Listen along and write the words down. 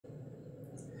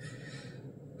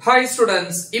Hi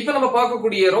students, இப்போ நம்ம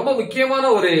பார்க்கக்கூடிய ரொம்ப முக்கியமான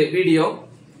ஒரு video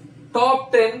Top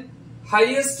 10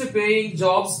 highest paying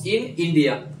jobs in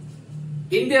India.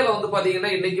 இந்தியால வந்து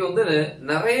பாத்தீங்கன்னா இன்னைக்கு வந்து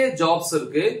நிறைய ஜாப்ஸ்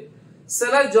இருக்கு.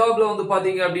 சில ஜாப்ல வந்து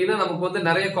பாத்தீங்க அப்படின்னா நமக்கு வந்து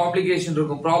நிறைய காம்ப்ளிகேஷன்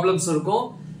இருக்கும், ப்ராப்ளம்ஸ் இருக்கும்,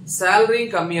 salary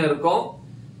கம்மியா இருக்கும்.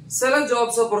 சில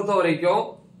ஜாப்ஸை பொறுத்த வரைக்கும்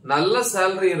நல்ல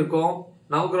salary இருக்கும்,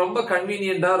 நமக்கு ரொம்ப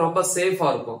கன்வீனியன்டா ரொம்ப சேஃபா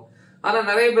இருக்கும். ஆனா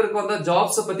நிறைய பேருக்கு வந்து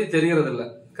ஜாப்ஸை பத்தி தெரியறது இல்ல.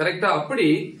 கரெக்டா? அப்படி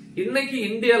இன்னைக்கு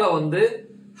இந்தியால வந்து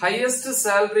ஹையஸ்ட்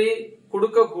salary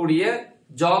கொடுக்கக்கூடிய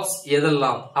ஜாப்ஸ்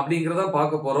எதெல்லாம் அப்படிங்கறத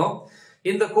பார்க்க போறோம்.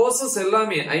 இந்த கோர்சஸ்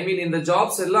எல்லாமே இந்த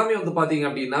ஜாப்ஸ் எல்லாமே வந்து பாத்தீங்க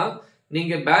அப்படின்னா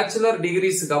நீங்க பேச்சுலர்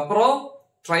டிகிரிஸ்க்கு அப்புறம்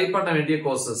ட்ரை பண்ண வேண்டிய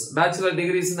கோர்சஸ். பேச்சுலர்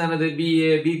டிகிரிஸ் என்னது?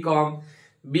 பிஏ, பிகாம்,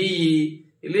 பிஇ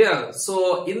இல்லையா? சோ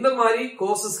இந்த மாதிரி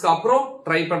கோர்சஸ்க்கு அப்புறம்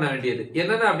ட்ரை பண்ண வேண்டியது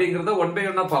என்னென்ன அப்படிங்கறத ஒன் பை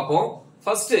ஒன்னா பார்ப்போம்.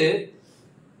 ஃபர்ஸ்ட்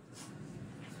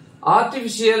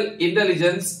ஆர்டிபிஷியல்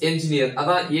இன்டெலிஜென்ஸ் என்ஜினியர்,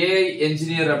 அதான் ஏஐ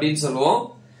என்ஜினியர் அப்படின்னு சொல்லுவோம்.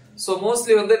 சோ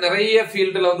மோஸ்ட்லி வந்து நிறைய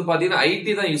ஃபீல்டுல வந்து பாத்தீங்கன்னா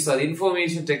ஐடி தான் யூஸ் ஆகுது,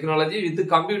 information technology with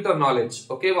computer knowledge.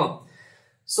 ஓகேவா?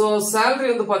 சோ salary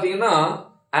வந்து பாத்தீங்கன்னா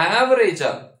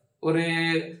ஆவரேஜா ஒரு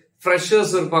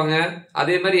ஃப்ரெஷர்ஸ் இருப்பாங்க,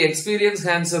 அதே மாதிரி எக்ஸ்பீரியன்ஸ்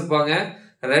ஹேண்ட்ஸ் இருப்பாங்க.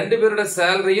 ரெண்டு பேரோட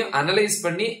சேலரியும் அனலைஸ்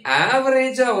பண்ணி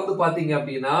ஆவரேஜா வந்து பாத்தீங்க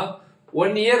அப்படின்னா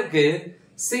 1 இயர்க்கு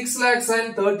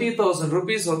 6,30,000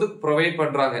 rupees வந்து ப்ரொவைட்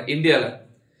பண்றாங்க இந்தியால.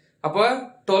 அப்ப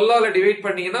 12 டிவைட்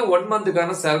பண்ணீங்கன்னா 1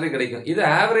 மந்த்துக்கான சேலரி கிடைக்கும். இது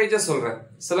ஆவரேஜா சொல்றேன்,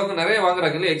 சிலவங்க நிறைய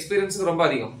வாங்குறாங்க இல்ல, எக்ஸ்பீரியன்ஸ் ரொம்ப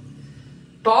அதிகம்.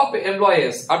 டாப்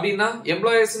எம்ப்ளாயர்ஸ் அப்படின்னா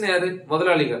எம்ப்ளாயர்ஸ் யாரு?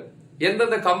 முதலாளிகள்.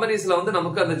 எந்தெந்த கம்பெனிஸ்ல வந்து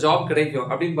நமக்கு அந்த ஜாப் கிடைக்கும்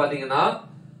அப்படின்னு பாத்தீங்கன்னா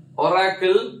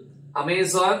oracle,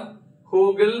 Amazon,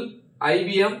 Google,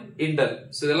 IBM, Intel.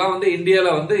 இதெல்லாம் வந்து இந்தியால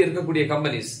வந்து இருக்கக்கூடிய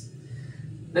கம்பெனிஸ்.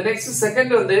 நெக்ஸ்ட்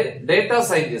செகண்ட் வந்து டேட்டா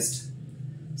சயின்டிஸ்ட்.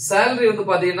 salary வந்து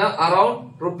பாத்தீங்கன்னா அரௌண்ட்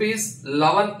rupees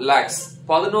 11 lakhs,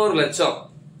 11 லட்சம்.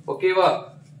 ஓகேவா?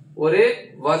 ஒரு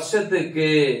வருஷத்துக்கு.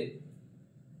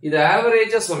 இது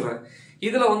ஆவரேஜா சொல்றேன்.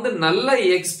 இதுல வந்து நல்ல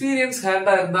எக்ஸ்பீரியன்ஸ்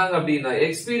ஹேண்டா இருந்தாங்க அப்படின்னா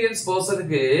எக்ஸ்பீரியன்ஸ்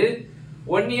பர்சனுக்கு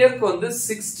 1 இயர்க்கு வந்து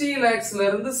 60 lakhsல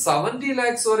இருந்து 70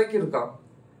 lakhs வரைக்கும் இருக்கான்.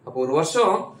 அப்போ ஒரு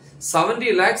வருஷம் 70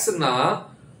 lakhsனா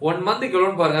 1 மந்த்துக்கு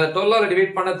எவ்வளவு பாருங்க, 12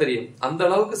 டிவைட் பண்ண தெரியும். அந்த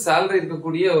அளவுக்கு salary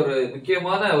இருக்கக்கூடிய ஒரு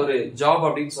முக்கியமான ஒரு ஜாப்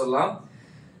அப்படின்னு சொல்லலாம்.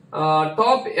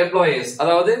 டாப் எம்ப்ளாயர்ஸ்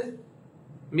அதாவது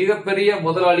மிகப்பெரிய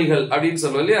முதலாளிகள் அப்படின்னு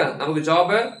சொல்லுவோம் இல்லையா, நமக்கு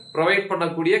ஜாபை ப்ரொவைட்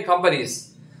பண்ணக்கூடிய companies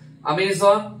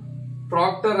Amazon,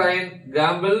 Procter and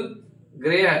Gamble,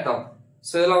 grey atom.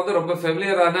 So இதெல்லாம் வந்து ரொம்ப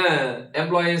ஃபெமிலியரான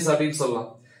எம்ப்ளாயர்ஸ் அப்படின்னு சொல்லலாம்.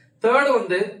 தேர்ட்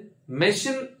வந்து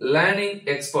machine learning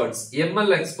experts,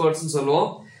 ML experts சொல்லுவோம்.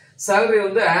 salary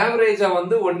வந்து ஆவரேஜா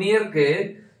வந்து 1 இயர்க்கு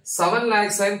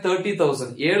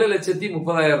 7,30,000,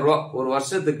 7,30,000 ரூபாய் ஒரு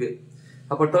வருஷத்துக்கு.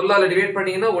 அப்ப 12 டிவைட்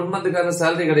பண்ணீங்கன்னா 1 மந்த்துக்கான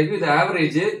salary கிடைக்கும். இது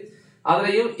ஆவரேஜ்.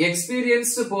 அதுலயும்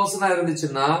எக்ஸ்பீரியன்ஸ்டு பர்சனா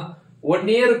இருந்துச்சுன்னா 1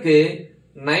 இயர்க்கு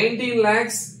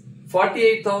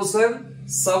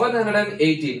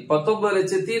 19,48,718,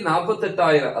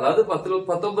 19,48,000, அதாவது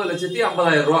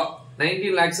 19,50,000 ரூபாய்,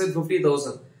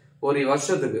 19,50,000 ஒரு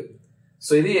வருஷத்துக்கு.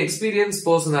 சோ இது எக்ஸ்பீரியன்ஸ்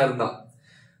பர்சனா இருந்தா.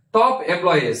 டாப்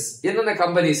எம்ப்ளாயர்ஸ் என்னென்ன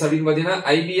கம்பெனிஸ் அப்படின்னு பாத்தீங்கன்னா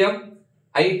IBM,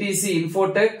 ITC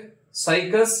Infotech,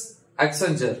 cycas,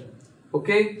 Accenture.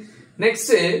 Okay,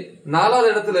 next நாலாவது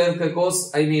இடத்துல இருக்க கோர்ஸ்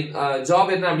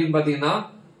ஜாப் என்ன அப்படின்னு பாத்தீங்கன்னா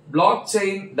பிளாக்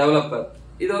செயின் டெவலப்பர்.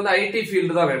 இது வந்து ஐடி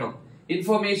ஃபீல்டு தான் வேணும்.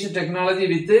 Information technology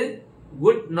with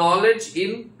good knowledge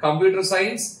in computer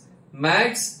science,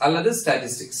 maths அல்லது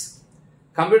ஸ்டாட்டிஸ்டிக்ஸ்.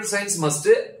 கம்ப்யூட்டர் சயின்ஸ் மஸ்ட்,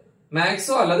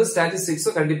 மேக்ஸோ அல்லது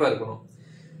ஸ்டாட்டிஸ்டிக்ஸோ கண்டிப்பா இருக்கணும்.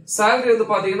 salary வந்து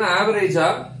பாத்தீங்கன்னா ஆவரேஜா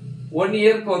 1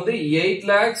 இயர்க்கு வந்து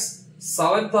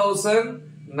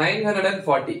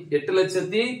 8,07,940,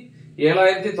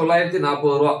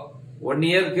 8,07,940 ரூபாய் 1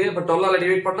 இயர்க்கு. இப்ப 12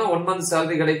 டிவைட் பண்ணா 1 மந்த்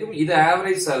salary கிடைக்கும். இது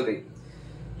ஆவரேஜ் salary.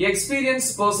 எக்ஸ்பீரியன்ஸ்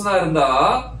பர்சனா இருந்தா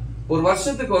ஒரு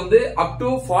வருஷத்துக்கு வந்து அப் டு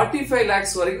 45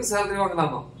 lakhs வரைக்கும் salary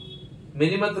வாங்கலாமா.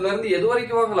 மினிமத்துல இருந்து எது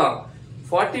வரைக்கும் வாங்கலாம்?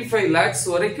 45 lakhs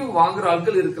வரைக்கும் வாங்குற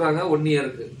ஆட்கள் இருக்கிறாங்க 1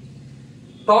 இயர்க்கு.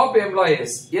 டாப்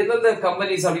எம்ப்ளாயர்ஸ் எந்தெந்த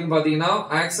கம்பெனிஸ் அப்படின்னு பாத்தீங்கன்னா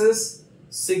ஆக்சஸ்,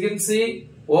 சிகின்சி,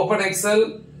 ஓபன் எக்ஸல்,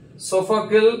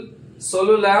 சோஃபாக்கில்,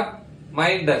 சொலுலேப்,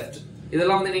 மைண்டெஃப்ட்.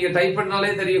 இதெல்லாம் வந்து நீங்க டைப் பண்ணாலே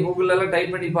தெரியும், கூகுள்ல எல்லாம்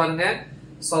டைப் பண்ணி பாருங்க.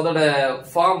 சோ அதோட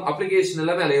ஃபார்ம் அப்ளிகேஷன்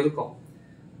எல்லாமே அதுல இருக்கும்.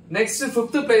 நெக்ஸ்ட்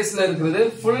 5th பிளேஸ்ல இருக்கிறது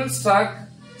full stock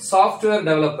software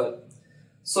developer.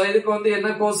 So இதுக்கு வந்து என்ன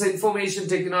course? Information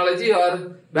technology R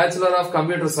bachelor of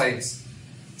computer science.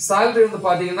 salary வந்து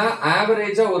பாத்தீங்கன்னா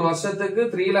ஆவரேஜா ஒரு வருஷத்துக்கு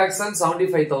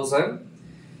 3,75,000.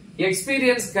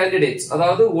 எக்ஸ்பீரியன்ஸ் கேண்டிடேட்ஸ்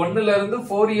அதாவது 1ல இருந்து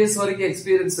 4 இயர்ஸ் வரைக்கும்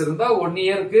எக்ஸ்பீரியன்ஸ் இருந்தா 1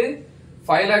 இயர்க்கு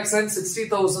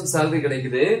 5,60,000 salary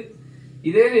கிடைக்குது.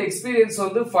 இதே எக்ஸ்பீரியன்ஸ்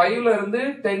வந்து 5ல இருந்து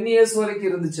 10 இயர்ஸ் வரைக்கும்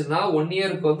இருந்துச்சுன்னா 1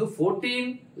 இயர்க்கு வந்து 14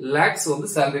 lakhs வந்து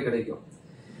salary கிடைக்கும்.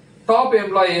 டாப்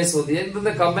எம்ப்ளாயர்ஸ் வந்து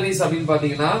எந்தெந்த கம்பெனிஸ் அப்படின்னு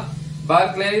பாத்தீங்கன்னா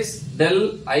Barclays, Dell,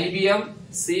 IBM,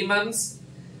 Siemens,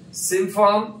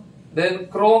 Simfarm, then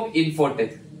Chrome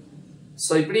Infotech.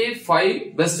 So இப்படி 5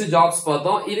 best jobs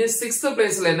பார்த்தோம். இது 6th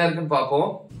placeல என்ன இருக்குன்னு பாப்போம்.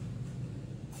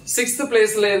 6th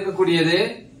placeல இருக்கக்கூடியது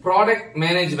product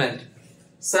management.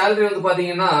 Salary வந்து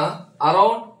பாத்தீங்கன்னா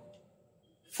around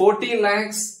 14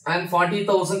 lakhs and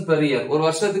 40,000 per year. ஒரு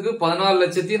வருஷத்துக்கு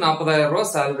 14,40,000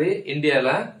 ரூபாய் salary இந்தியால.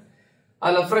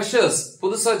 அதுல freshers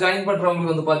புதுசா ஜாயின்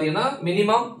பண்றவங்களுக்கு வந்து பாத்தீங்கன்னா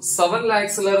மினிமம் 7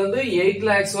 lakhsல இருந்து 8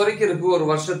 lakhs வரைக்கும் இருக்கு ஒரு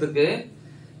வருஷத்துக்கு.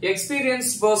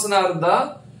 எக்ஸ்பீரியன்ஸ் பர்சனா இருந்தா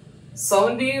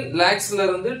 17 lakhsல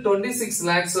இருந்து 26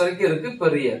 lakhs வரைக்கும் இருக்கு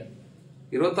per year.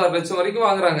 26 லட்சம் வரைக்கும்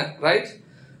வாங்குறாங்க, ரைட்?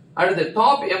 அடுத்து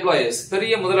டாப் எம்ப்ளாயர்ஸ்,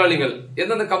 பெரிய முதலாளிகள்.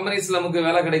 எந்தெந்த கம்பெனிஸ்ல நமக்கு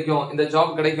வேலை கிடைக்கும், இந்த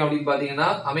ஜாப் கிடைக்கும் அப்படின்னு பாத்தீங்கன்னா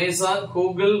Amazon,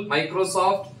 Google,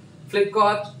 Microsoft,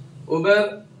 Flipkart, Uber,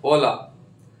 Ola.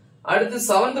 அடுத்து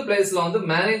 7th பிளேஸ்ல வந்து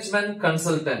மேனேஜ்மெண்ட்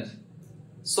கன்சல்டன்ட்.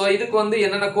 சோ இதுக்கு வந்து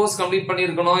என்னென்ன கோர்ஸ் கம்ப்ளீட்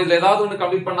பண்ணிருக்கணும், இதுல ஏதாவது ஒன்னு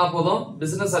கம்ப்ளீட் பண்ணா போதும்.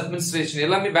 பிசினஸ் அட்மினிஸ்ட்ரேஷன்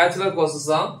எல்லாமே பேச்சுலர்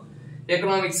கோர்சஸ் தான்.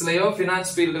 எக்கனாமிக்ஸ்லயோ,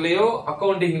 பினான்ஸ் ஃபீல்ட்லயோ,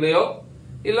 அக்கவுண்டிங்லயோ,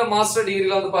 இல்ல மாஸ்டர்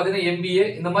டிகிரில வந்து பாத்தீங்கன்னா MBA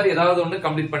இந்த மாதிரி ஏதாவது ஒன்னு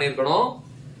கம்ப்ளீட் பண்ணிருக்கணும்.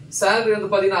 salary வந்து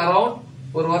பாத்தீங்கன்னா அரௌண்ட்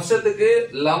ஒரு வருஷத்துக்கு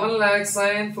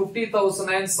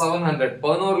 11,50,700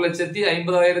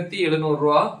 11,50,700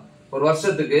 ரூபாய் ஒரு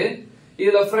வருஷத்துக்கு.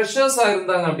 இதுல ஃப்ரெஷர்ஸா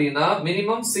இருந்தாங்க அப்படின்னா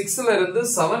மினிமம் 6ல இருந்து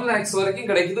 7 lakhs வரைக்கும்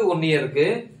கிடைக்குது 1 இயருக்கு.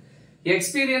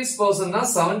 எக்ஸ்பீரியன்ஸ் பர்சன்னா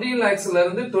 17 lakhsல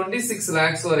இருந்து 26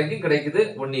 lakhs வரைக்கும் கிடைக்குது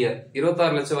 1 இயர்.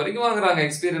 26 லட்சம் வரைக்கும் வாங்குறாங்க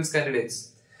எக்ஸ்பீரியன்ஸ் கேண்டிடேட்ஸ்.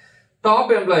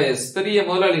 டாப் எம்ப்ளாயர்ஸ், பெரிய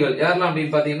முதலாளிகள் யாரெல்லாம்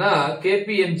அப்படின்னு பாத்தீங்கன்னா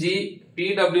KPMG,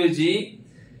 PWG,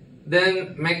 then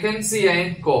McKinsey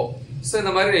and Co. So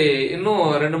இந்த மாதிரி இன்னும்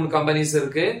 2-3 கம்பெனிஸ்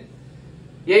இருக்கு.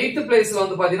 8th பிளேஸ்ல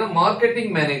வந்து பாத்தீங்கன்னா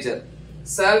மார்க்கெட்டிங் மேனேஜர்.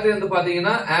 salary வந்து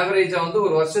பாத்தீங்கன்னா ஆவரேஜா வந்து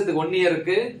ஒரு வருஷத்துக்கு 1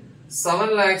 இயருக்கு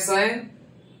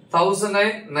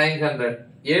 7,109,900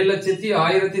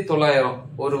 7,01,900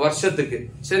 ஒரு வருஷத்துக்கு,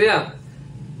 சரியா?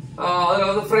 அதுல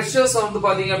வந்து ஃப்ரெஷர்ஸ் வந்து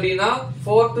பாத்தீங்க அப்படின்னா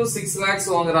 4 to 6 lakhs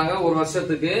வாங்குறாங்க ஒரு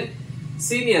வருஷத்துக்கு.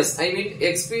 சீனியர்ஸ் ஐ மீன்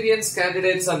எக்ஸ்பீரியன்ஸ்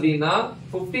கேண்டிடேட்ஸ் அப்படின்னா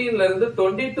 15ல இருந்து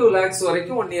 22 lakhs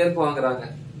வரைக்கும் 1 இயருக்கு வாங்குறாங்க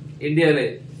இந்தியாலே.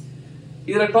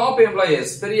 இதுல டாப்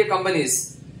எம்ப்ளாயர்ஸ், பெரிய கம்பெனிஸ்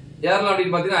யாரெல்லாம்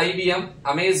அப்படின்னு பாத்தீங்கன்னா IBM,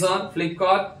 Amazon,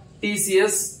 Flipkart,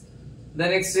 TCS, the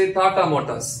next Tata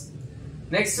Motors.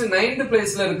 Next 9th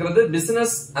பிளேஸ்ல இருக்கிறது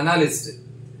business analyst.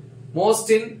 Most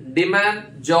in demand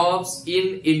jobs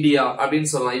in India அப்படின்னு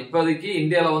சொல்லலாம். இப்போதைக்கு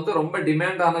இந்தியால வந்து ரொம்ப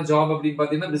டிமாண்ட் ஆன ஜாப் அப்படின்னு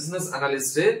பாத்தீங்கன்னா பிசினஸ்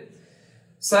அனாலிஸ்ட்.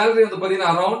 salary வந்து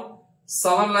பாத்தீங்கன்னா அரௌண்ட்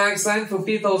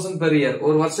 7,50,000 per year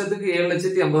ஒரு வருஷத்துக்கு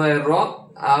 7,50,000 ரூபாய்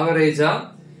ஆவரேஜா.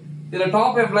 இதுல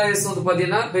டாப் எம்ப்ளாயர்ஸ் வந்து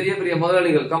பாத்தீங்கன்னா பெரிய பெரிய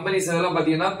முதலாளிகள் கம்பெனிஸ் எல்லாம்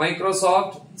பாத்தீங்கன்னா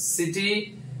மைக்ரோசாஃப்ட், சிட்டி,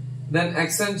 தென்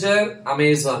Accenture,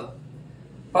 அமேசான்.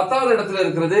 10வது இடத்துல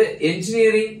இருக்கிறது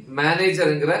என்ஜினியரிங்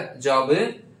மேனேஜர்ங்கிற ஜாப்.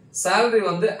 salary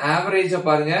வந்து ஆவரேஜா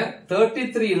பாருங்க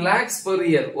 33 lakhs per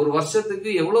year ஒரு வருஷத்துக்கு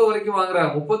எவ்வளவு வரைக்கும்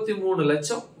வாங்குறாங்க, 33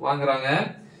 லட்சம் வாங்குறாங்க.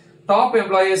 டாப்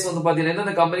எம்ப்ளாயர்ஸ் வந்து பாத்தீங்கன்னா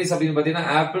எந்தெந்த கம்பெனிஸ் அப்படின்னு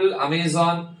பாத்தீங்கன்னா apple,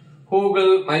 Amazon,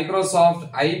 Google, Microsoft,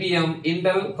 IBM,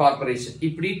 Intel corporation,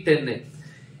 இப்படி 10.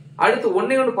 அடுத்து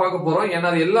ஒண்ணே ஒண்ணு பார்க்க போறோம், ஏன்னா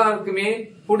அது எல்லாருக்குமே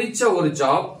பிடிச்ச ஒரு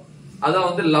ஜாப். அதான்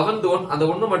வந்து 11th one, அந்த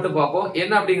ஒண்ணு மட்டும் பார்ப்போம்.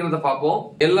 என்ன அப்படிங்கறத பார்ப்போம்.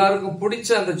 எல்லாருக்கும் பிடிச்ச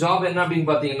அந்த ஜாப் என்ன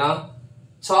அப்படின்னு பாத்தீங்கன்னா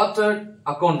சார்ட்டர்ட்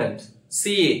அக்கவுண்டன்ட்,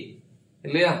 CA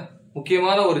இல்லையா?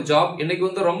 முக்கியமான ஒரு ஜாப். இன்னைக்கு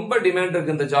வந்து ரொம்ப டிமாண்ட்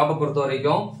இருக்கு இந்த ஜாபை பொறுத்த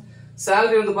வரைக்கும்.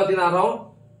 salary வந்து பாத்தீங்கன்னா அரௌண்ட்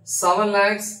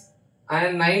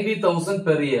 7,90,000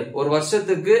 per year ஒரு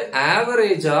வருஷத்துக்கு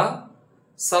ஆவரேஜா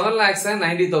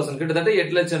 7,90,000 கிட்டத்தட்ட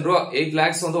 8 லட்சம் ரூபாய் 8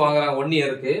 lakhs வந்து வாங்குறாங்க 1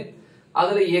 இயருக்கு.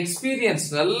 அதுல எக்ஸ்பீரியன்ஸ்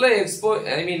நல்ல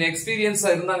எக்ஸ்பீரியன்ஸா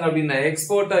இருந்தாங்க அப்படின்னா,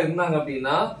 எக்ஸ்போர்ட்டா இருந்தாங்க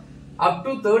அப்படின்னா up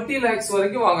to 30 lakhs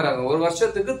வரைக்கும் வாங்குறாங்க ஒரு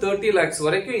வருஷத்துக்கு. 30 lakhs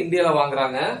வரைக்கும் இந்தியால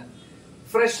வாங்குறாங்க.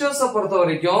 ஃப்ரெஷர்ஸ பொறுத்த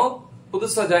வரைக்கும்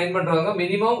புதுசா ஜாயின் பண்றவங்க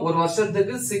மினிமம் ஒரு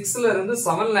வருஷத்துக்கு 6ல இருந்து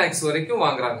 7 lakhs வரைக்கும்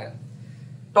வாங்குறாங்க.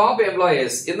 டாப்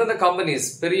எம்ப்ளாயர்ஸ் எந்தெந்த கம்பெனிஸ்,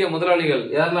 பெரிய முதலாளிகள்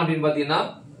யாரெல்லாம் அப்படின்னு பாத்தீங்கன்னா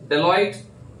Deloitte,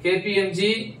 KPMG,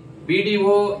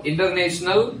 BDO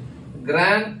international,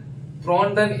 grand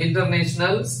த்ரோண்டன்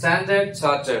international, standard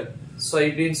chartered. So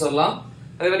இப்படின்னு சொல்லலாம்.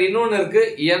 அதே மாதிரி இன்னொன்னு இருக்கு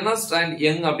எர்னஸ்ட் அண்ட்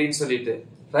யங் அப்படின்னு சொல்லிட்டு,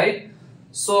 ரைட்?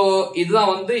 சோ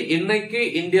இதுதான் வந்து இன்னைக்கு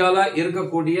இந்தியால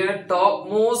இருக்கக்கூடிய டாப்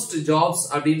மோஸ்ட் ஜாப்ஸ்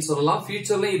அப்படின்னு சொல்லலாம்.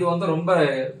 ஃபியூச்சர்ல இது வந்து ரொம்ப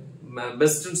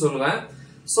பெஸ்ட்னு சொல்லுவேன்.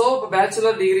 சோ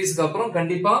பேச்சுலர் டிகிரிஸ்க்கு அப்புறம்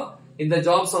கண்டிப்பா இந்த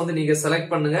ஜாப்ஸ் வந்து நீங்க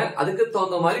செலக்ட் பண்ணுங்க. அதுக்கு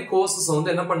தகுந்த மாதிரி கோர்சஸ்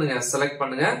வந்து என்ன பண்ணுங்க, செலக்ட்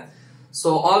பண்ணுங்க. So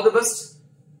all the best.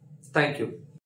 Thank you.